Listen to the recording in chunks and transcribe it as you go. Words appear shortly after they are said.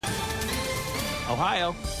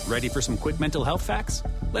Ohio, ready for some quick mental health facts?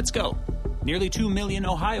 Let's go. Nearly 2 million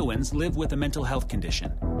Ohioans live with a mental health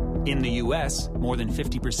condition. In the U.S., more than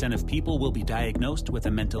 50% of people will be diagnosed with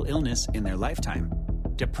a mental illness in their lifetime.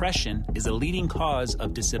 Depression is a leading cause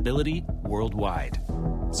of disability worldwide.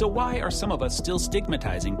 So why are some of us still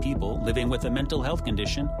stigmatizing people living with a mental health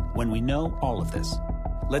condition when we know all of this?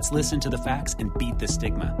 Let's listen to the facts and beat the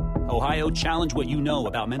stigma. Ohio, challenge what you know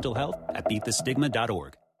about mental health at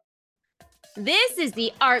beatthestigma.org. This is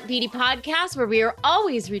the Art Beauty Podcast, where we are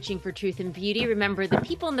always reaching for truth and beauty. Remember, the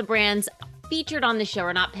people and the brands featured on the show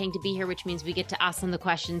are not paying to be here, which means we get to ask them the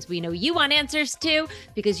questions we know you want answers to,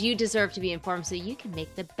 because you deserve to be informed so you can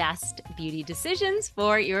make the best beauty decisions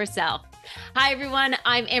for yourself. Hi, everyone.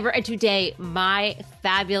 I'm Amber, and today my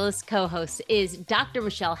fabulous co-host is Dr.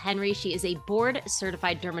 Michelle Henry. She is a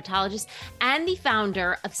board-certified dermatologist and the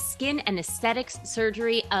founder of Skin and Aesthetics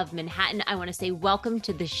Surgery of Manhattan. I want to say welcome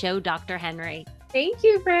to the show, Dr. Henry. Thank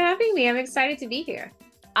you for having me. I'm excited to be here.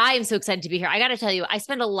 I am so excited to be here. I got to tell you, I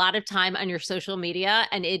spend a lot of time on your social media,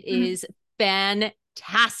 and it is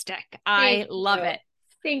fantastic. I love it.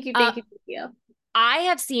 Thank you. Thank you. I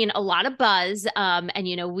have seen a lot of buzz, and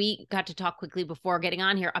we got to talk quickly before getting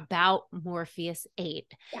on here about Morpheus8.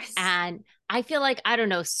 Yes. And I feel like, I don't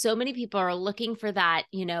know, so many people are looking for that,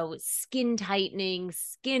 skin tightening,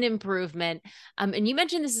 skin improvement. And you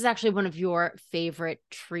mentioned this is actually one of your favorite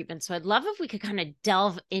treatments. So I'd love if we could kind of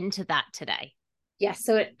delve into that today. Yes,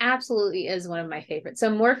 so it absolutely is one of my favorites.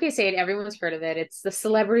 So Morpheus8, everyone's heard of it. It's the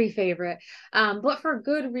celebrity favorite, but for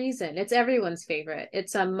good reason. It's everyone's favorite.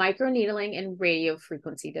 It's a microneedling and radio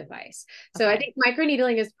frequency device. So I think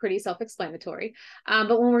microneedling is pretty self-explanatory,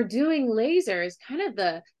 but when we're doing lasers, kind of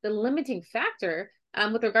the limiting factor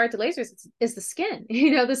with regard to lasers is the skin.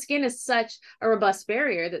 The skin is such a robust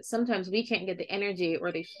barrier that sometimes we can't get the energy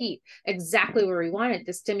or the heat exactly where we want it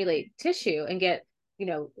to stimulate tissue and get,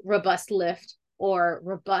 robust lift or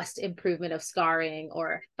robust improvement of scarring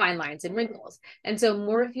or fine lines and wrinkles. And so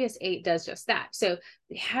Morpheus8 does just that. So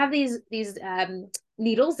we have these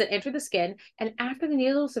needles that enter the skin, and after the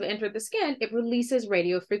needles have entered the skin, it releases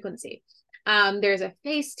radio frequency. There's a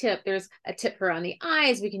face tip. There's a tip around the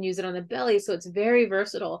eyes. We can use it on the belly. So it's very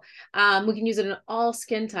versatile. We can use it in all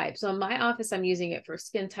skin types. So in my office, I'm using it for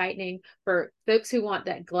skin tightening, for folks who want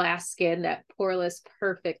that glass skin, that poreless,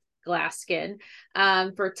 perfect glass skin,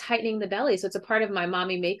 for tightening the belly. So it's a part of my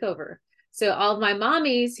mommy makeover. So all of my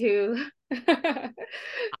mommies who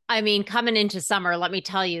coming into summer, let me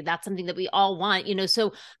tell you, that's something that we all want,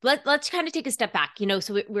 so let's kind of take a step back,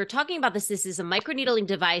 so we're talking about this is a microneedling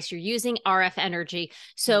device. You're using RF energy.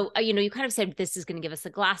 So, you kind of said this is going to give us the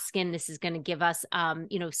glass skin. This is going to give us,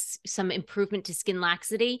 some improvement to skin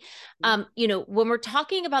laxity. When we're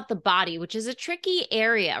talking about the body, which is a tricky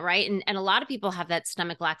area, right? And a lot of people have that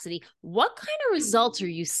stomach laxity. What kind of results are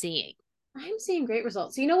you seeing? I'm seeing great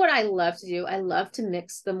results. You know what I love to do? I love to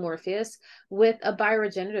mix the Morpheus with a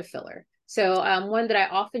bioregenerative filler. So one that I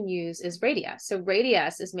often use is Radius. So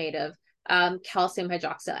Radius is made of calcium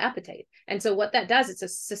hydroxyapatite. And so what that does, it's a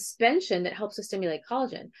suspension that helps to stimulate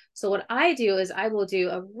collagen. So what I do is I will do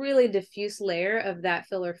a really diffuse layer of that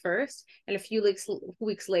filler first, and a few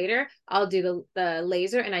weeks later, I'll do the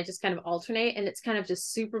laser, and I just kind of alternate, and it's kind of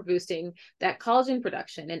just super boosting that collagen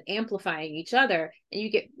production and amplifying each other. And you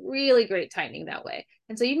get really great tightening that way.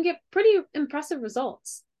 And so you can get pretty impressive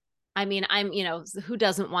results. Who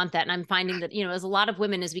doesn't want that? And I'm finding that, as a lot of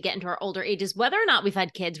women, as we get into our older ages, whether or not we've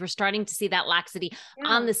had kids, we're starting to see that laxity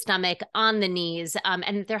on the stomach, on the knees.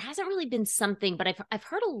 And there hasn't really been something, but I've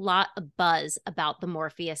heard a lot of buzz about the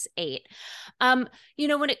Morpheus8.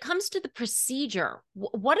 When it comes to the procedure,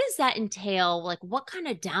 what does that entail? Like, what kind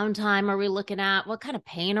of downtime are we looking at? What kind of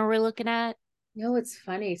pain are we looking at? It's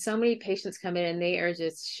funny. So many patients come in and they are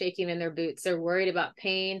just shaking in their boots. They're worried about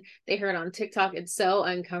pain. They heard on TikTok, it's so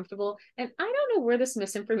uncomfortable. And I don't know where this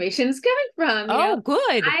misinformation is coming from.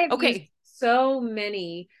 Good. I've used so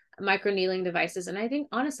many microneedling devices, and I think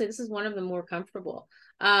honestly, this is one of the more comfortable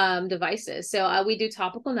devices. So we do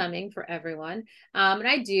topical numbing for everyone. And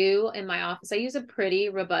I do in my office, I use a pretty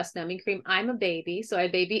robust numbing cream. I'm a baby, so I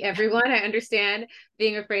baby everyone. I understand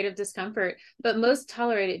being afraid of discomfort, but most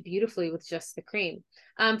tolerate it beautifully with just the cream.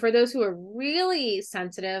 For those who are really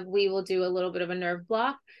sensitive, we will do a little bit of a nerve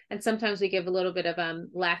block. And sometimes we give a little bit of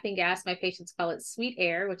laughing gas. My patients call it sweet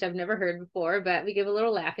air, which I've never heard before, but we give a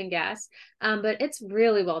little laughing gas. But it's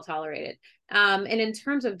really well tolerated. And in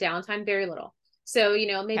terms of downtime, very little. So,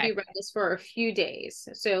 maybe run this for a few days.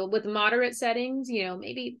 So with moderate settings,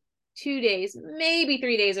 maybe 2 days, maybe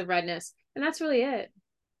 3 days of redness. And that's really it.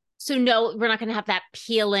 So no, we're not going to have that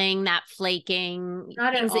peeling, that flaking,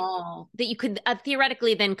 Not at things that all. you could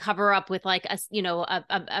theoretically then cover up with like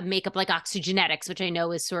a makeup like Oxygenetics, which I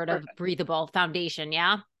know is sort of Perfect. breathable foundation.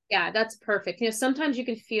 Yeah. Yeah, that's perfect. Sometimes you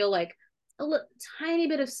can feel like a little, tiny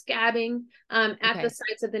bit of scabbing at the Okay.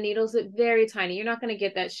 sites of the needles, but very tiny. You're not going to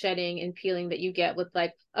get that shedding and peeling that you get with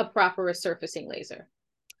like a proper resurfacing laser.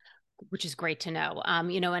 Which is great to know.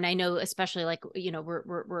 And I know especially like,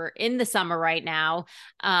 we're in the summer right now,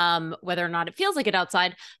 whether or not it feels like it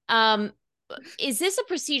outside. Is this a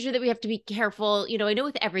procedure that we have to be careful? I know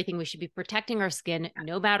with everything, we should be protecting our skin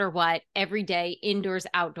no matter what, every day, indoors,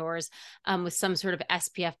 outdoors, with some sort of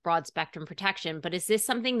SPF broad spectrum protection. But is this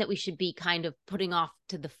something that we should be kind of putting off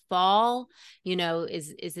to the fall?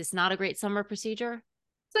 Is this not a great summer procedure?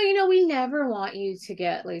 So, we never want you to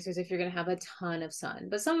get lasers if you're going to have a ton of sun.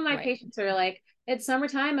 But some of my Right. patients are like, it's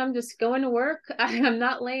summertime. I'm just going to work. I'm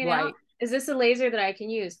not laying out. Right. Is this a laser that I can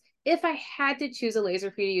use? If I had to choose a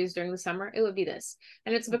laser for you to use during the summer, it would be this.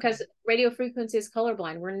 And it's because Okay. radio frequency is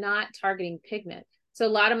colorblind. We're not targeting pigment. So a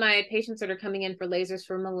lot of my patients that are coming in for lasers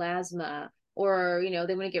for melasma, or they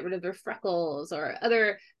want to get rid of their freckles or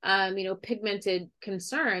other pigmented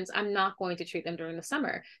concerns, I'm not going to treat them during the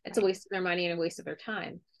summer. It's a Right. waste of their money and a waste of their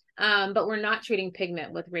time. But we're not treating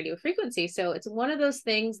pigment with radio frequency. So it's one of those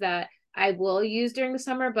things that I will use during the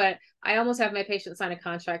summer, but I almost have my patients sign a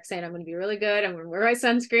contract saying I'm going to be really good. I'm going to wear my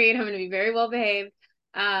sunscreen. I'm going to be very well behaved.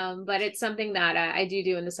 But it's something that I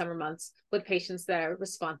do in the summer months with patients that are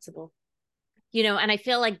responsible. And I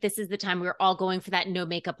feel like this is the time we're all going for that no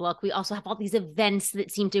makeup look. We also have all these events that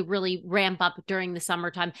seem to really ramp up during the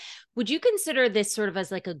summertime. Would you consider this sort of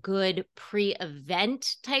as like a good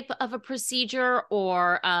pre-event type of a procedure?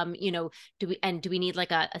 Or, do we need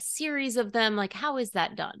like a series of them? Like, how is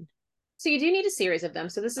that done? So you do need a series of them.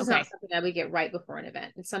 So this is not Okay. something I would get right before an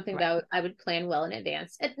event. It's something Right. that I would plan well in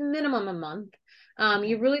advance, at minimum a month. You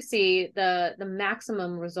Okay. really see the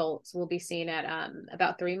maximum results will be seen at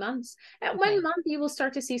about 3 months. At one Okay. month, you will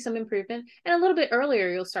start to see some improvement, and a little bit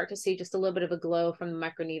earlier, you'll start to see just a little bit of a glow from the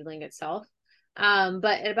microneedling itself.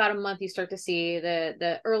 But at about a month, you start to see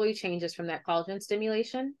the early changes from that collagen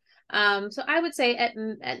stimulation. So I would say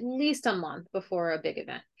at least a month before a big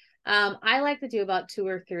event. I like to do about 2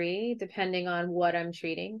 or 3, depending on what I'm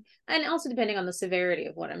treating, and also depending on the severity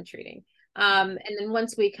of what I'm treating. Okay. And then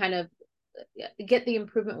once we kind of get the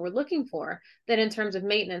improvement we're looking for, then in terms of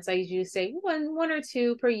maintenance, I usually say one or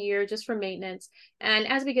two per year just for maintenance. And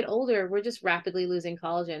as we get older, we're just rapidly losing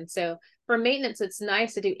collagen. So for maintenance, it's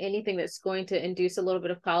nice to do anything that's going to induce a little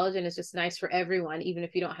bit of collagen. It's just nice for everyone, even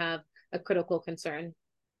if you don't have a critical concern.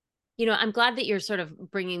 I'm glad that you're sort of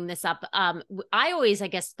bringing this up. I always, I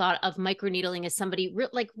guess, thought of microneedling as somebody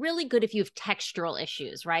like really good if you have textural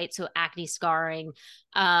issues, right? So acne scarring.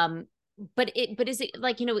 But is it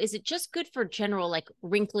like, is it just good for general like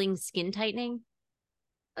wrinkling, skin tightening?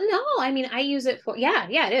 No, I mean, I use it for, yeah,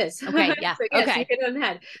 it is. Okay, yeah, So yes, you okay, hit it on the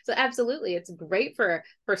head. So absolutely, it's great for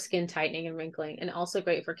skin tightening and wrinkling, and also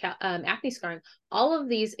great for acne scarring. All of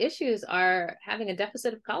these issues are having a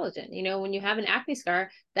deficit of collagen. When you have an acne scar,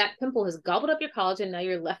 that pimple has gobbled up your collagen. Now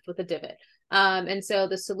you're left with a divot. And so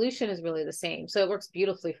the solution is really the same. So it works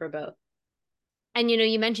beautifully for both. And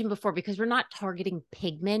you mentioned before, because we're not targeting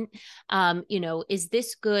pigment, is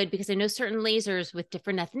this good? Because I know certain lasers with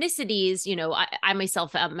different ethnicities, I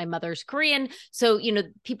myself, my mother's Korean. So,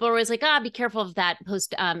 people are always like, be careful of that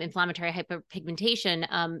post inflammatory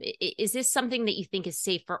hyperpigmentation. Is this something that you think is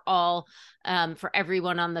safe for all, for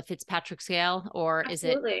everyone on the Fitzpatrick scale, or is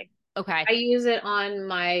it Absolutely. okay? I use it on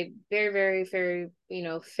my very, very, very,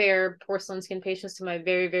 fair porcelain skin patients to my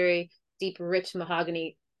very, very deep, rich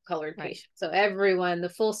mahogany colored Right. patients. So everyone, the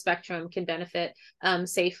full spectrum can benefit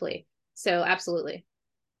safely. So absolutely.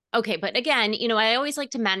 Okay, but again, I always like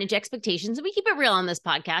to manage expectations and we keep it real on this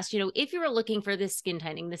podcast. If you were looking for this skin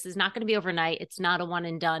tightening, this is not going to be overnight. It's not a one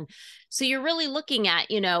and done. So you're really looking at,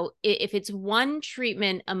 if it's one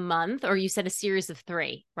treatment a month, or you said a series of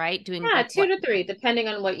 3, right? Doing Yeah, like two what? to three, depending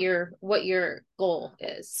on what your goal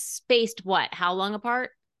is. Spaced what? How long apart?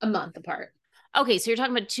 A month apart. Okay, so you're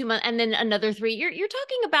talking about 2 months and then another 3. You're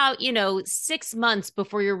talking about, 6 months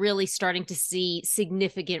before you're really starting to see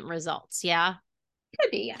significant results. Yeah.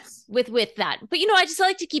 Could be, yes. With that. But I just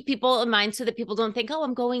like to keep people in mind so that people don't think, oh,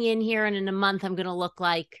 I'm going in here and in a month I'm gonna look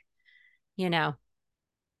like, you know.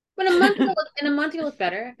 But in a month you look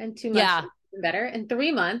better, and 2 months you Yeah. look even better. In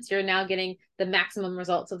 3 months, you're now getting the maximum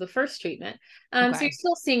results of the first treatment. So you're Okay.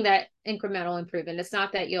 still seeing that incremental improvement. It's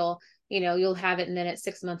not that you'll have it and then at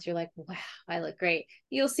 6 months you're like, wow, I look great.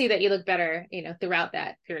 You'll see that you look better, throughout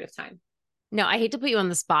that period of time. No, I hate to put you on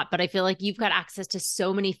the spot, but I feel like you've got access to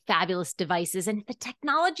so many fabulous devices and the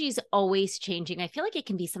technology is always changing. I feel like it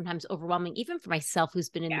can be sometimes overwhelming, even for myself, who's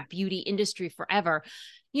been in the Yeah. beauty industry forever.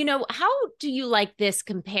 How do you like this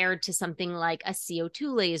compared to something like a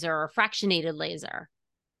CO2 laser or fractionated laser?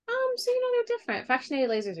 So they're different. Fractionated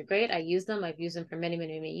lasers are great. I use them. I've used them for many,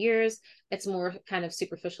 many, many years. It's more kind of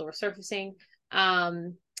superficial resurfacing.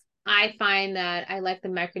 Um, I find that I like the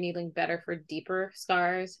microneedling better for deeper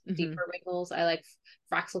scars, Mm-hmm. deeper wrinkles. I like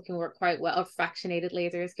Fraxel can work quite well, or fractionated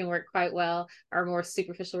lasers can work quite well, or more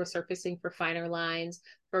superficial resurfacing for finer lines,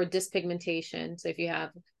 for dyspigmentation. So if you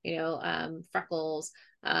have, freckles,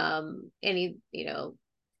 any,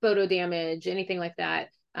 photo damage, anything like that,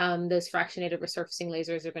 those fractionated resurfacing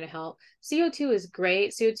lasers are going to help. CO2 is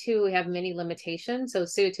great. CO2, we have many limitations. So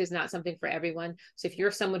CO2 is not something for everyone. So if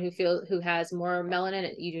you're someone who has more melanin,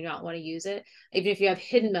 you do not want to use it. Even if you have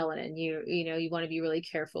hidden melanin, you want to be really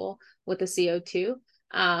careful with the CO2,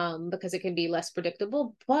 because it can be less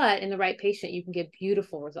predictable. But in the right patient, you can get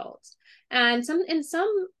beautiful results. And in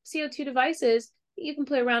some CO2 devices, you can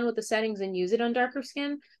play around with the settings and use it on darker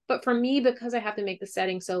skin. But for me, because I have to make the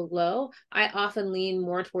setting so low, I often lean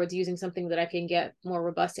more towards using something that I can get more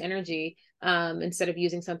robust energy, instead of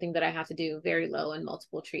using something that I have to do very low in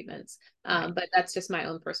multiple treatments. Right. But that's just my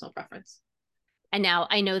own personal preference. And now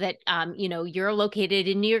I know that, you're located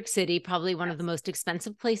in New York City, probably one of the Yes. most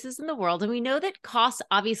expensive places in the world. And we know that costs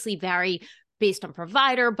obviously vary based on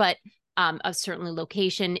provider, but of certainly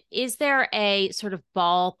location. Is there a sort of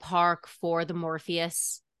ballpark for the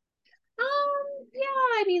Morpheus? Yeah,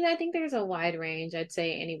 I mean, I think there's a wide range. I'd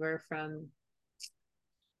say anywhere from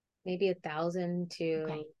maybe 1,000 to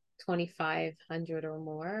Okay. 2,500 or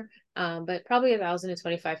more. But probably 1,000 to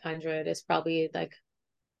 2,500 is probably like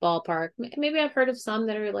ballpark. Maybe I've heard of some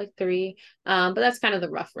that are like three, but that's kind of the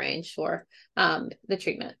rough range for the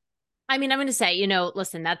treatment. I mean, I'm going to say,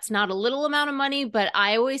 listen, that's not a little amount of money, but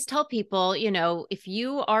I always tell people, if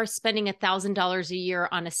you are spending $1,000 a year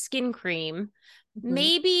on a skin cream, Mhm.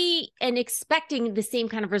 maybe and expecting the same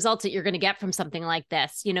kind of results that you're going to get from something like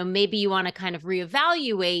this, maybe you want to kind of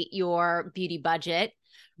reevaluate your beauty budget,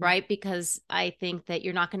 right? Because I think that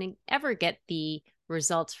you're not going to ever get the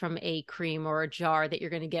results from a cream or a jar that you're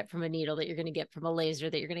going to get from a needle, that you're going to get from a laser,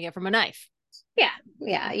 that you're going to get from a knife, Yeah,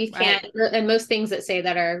 yeah, you right? can't, and most things that say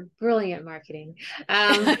that are brilliant marketing.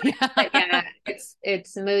 But yeah,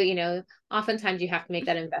 oftentimes you have to make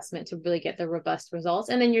that investment to really get the robust results,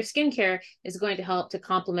 and then your skincare is going to help to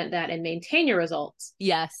complement that and maintain your results,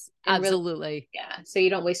 Yes, and really, absolutely. yeah, so you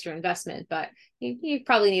don't waste your investment, but you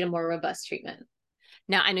probably need a more robust treatment.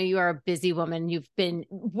 Now, I know you are a busy woman. You've been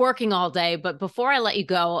working all day, but before I let you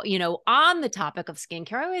go, on the topic of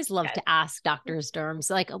skincare, I always love to ask doctors, derms,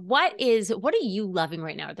 like, what are you loving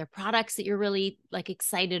right now? Are there products that you're really like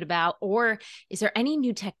excited about? Or is there any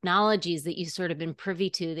new technologies that you've sort of been privy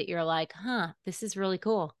to that you're like, this is really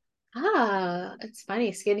cool? It's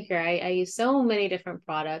funny, skincare. I use so many different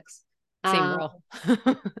products. Same Um, girl.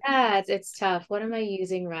 Yeah, it's tough. What am I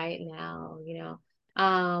using right now?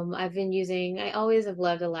 I always have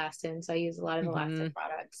loved Elastin, so I use a lot of Elastin Hmm.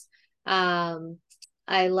 products. Um,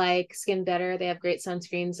 I like Skin Better. They have great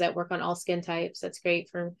sunscreens that work on all skin types. That's great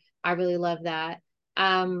I really love that.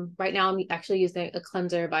 Right now I'm actually using a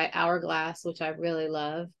cleanser by Hourglass, which I really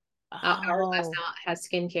love. Hourglass Oh, now has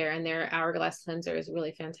skincare, and their Hourglass cleanser is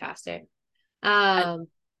really fantastic. I, Um,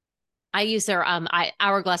 I use their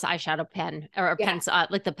hourglass eyeshadow pen or yeah, pens.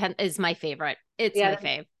 Like the pen is my favorite. It's yeah, my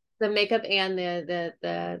fave. the makeup and the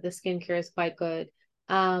skincare is quite good.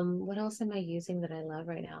 What else am I using that I love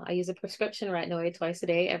right now? I use a prescription retinoid twice a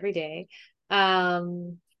day, every day.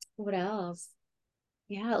 Um, what else?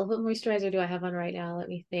 Yeah, what moisturizer do I have on right now? Let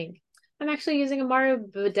me think. I'm actually using a Mario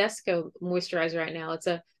Badescu moisturizer right now.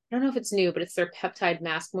 I don't know if it's new, but it's their peptide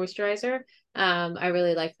mask moisturizer. I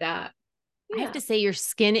really like that. I have Yeah. to say your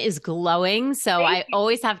skin is glowing, so Thank I you.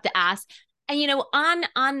 always have to ask. And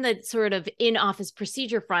on the sort of in-office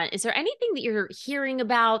procedure front, is there anything that you're hearing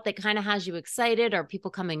about that kind of has you excited, or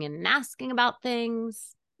people coming in and asking about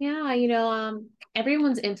things? Yeah,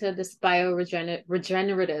 everyone's into this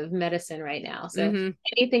regenerative medicine right now. So Mm-hmm.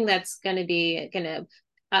 anything that's gonna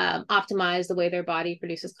optimize the way their body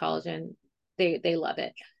produces collagen, they love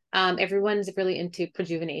it. Everyone's really into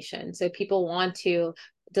rejuvenation. So people want to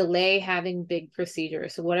delay having big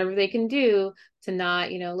procedures. So whatever they can do to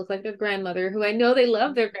not, look like their grandmother, who I know they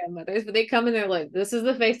love their grandmothers, but they come and they're like, this is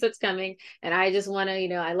the face that's coming. And I just want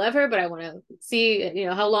to, I love her, but I want to see,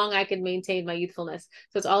 how long I can maintain my youthfulness.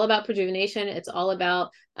 So it's all about rejuvenation. It's all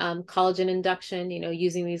about collagen induction,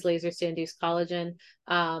 using these lasers to induce collagen.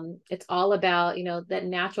 It's all about, that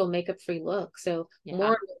natural makeup free look. So more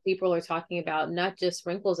and more people are talking about not just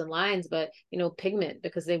wrinkles and lines, but, pigment,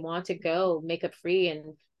 because they want to go makeup free,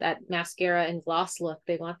 and that mascara and gloss look.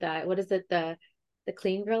 They want that. What is it? The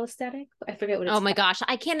clean girl aesthetic. I forget what it's my called. gosh.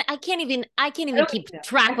 I can't even keep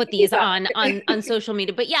track with these on social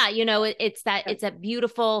media, but yeah, it's that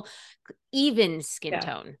beautiful, even skin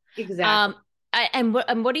tone. Exactly. And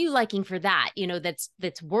what are you liking for that?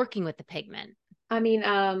 That's working with the pigment. I mean,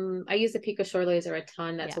 I use the Pico Shore laser a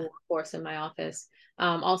ton. That's a workhorse in my office.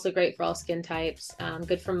 Also great for all skin types.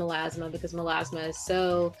 Good for melasma, because melasma is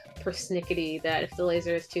so persnickety that if the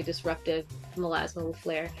laser is too disruptive, melasma will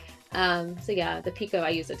flare. So yeah, the Pico I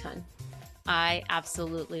use a ton. I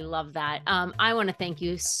absolutely love that. I want to thank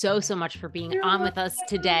you so much for being on with us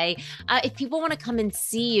today. If people want to come and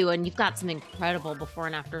see you, and you've got some incredible before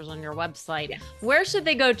and afters on your website, where should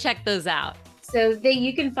they go check those out? So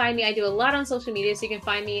you can find me. I do a lot on social media, so you can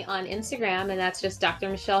find me on Instagram, and that's just Dr.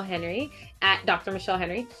 Michelle Henry, at Dr. Michelle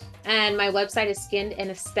Henry. And my website is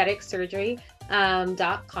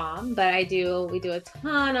skinnandaestheticsurgery.com. But we do a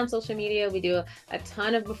ton on social media. We do a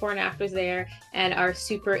ton of before and afters there, and are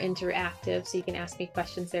super interactive. So you can ask me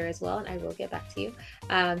questions there as well, and I will get back to you.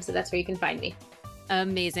 So that's where you can find me.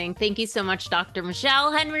 Amazing. Thank you so much, Dr.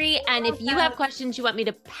 Michelle Henry. And if you have questions you want me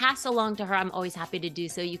to pass along to her, I'm always happy to do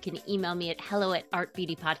so. You can email me at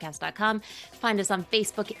hello@artbeautypodcast.com. Find us on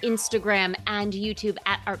Facebook, Instagram, and YouTube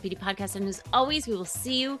at Art Beauty Podcast. And as always, we will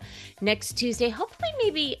see you next Tuesday, hopefully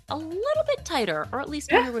maybe a little bit tighter, or at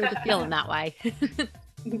least when you're really feeling that way.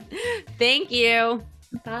 Thank you.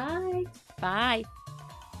 Bye. Bye.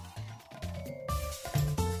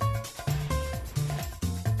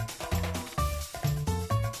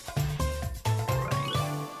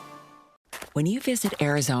 When you visit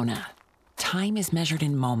Arizona, time is measured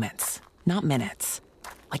in moments, not minutes.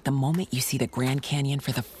 Like the moment you see the Grand Canyon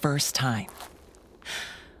for the first time.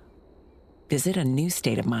 Visit a new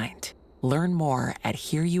state of mind. Learn more at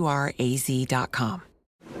hereyouareaz.com.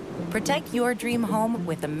 Protect your dream home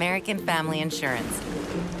with American Family Insurance.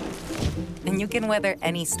 And you can weather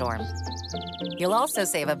any storm. You'll also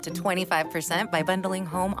save up to 25% by bundling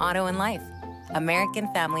home, auto, and life.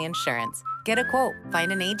 American Family Insurance. Get a quote.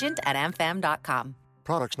 Find an agent at amfam.com.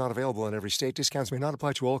 Products not available in every state. Discounts may not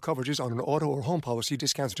apply to all coverages on an auto or home policy.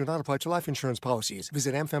 Discounts do not apply to life insurance policies.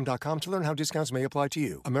 Visit amfam.com to learn how discounts may apply to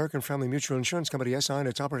you. American Family Mutual Insurance Company, SI, and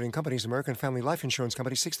its operating companies, American Family Life Insurance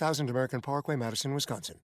Company, 6000 American Parkway, Madison, Wisconsin.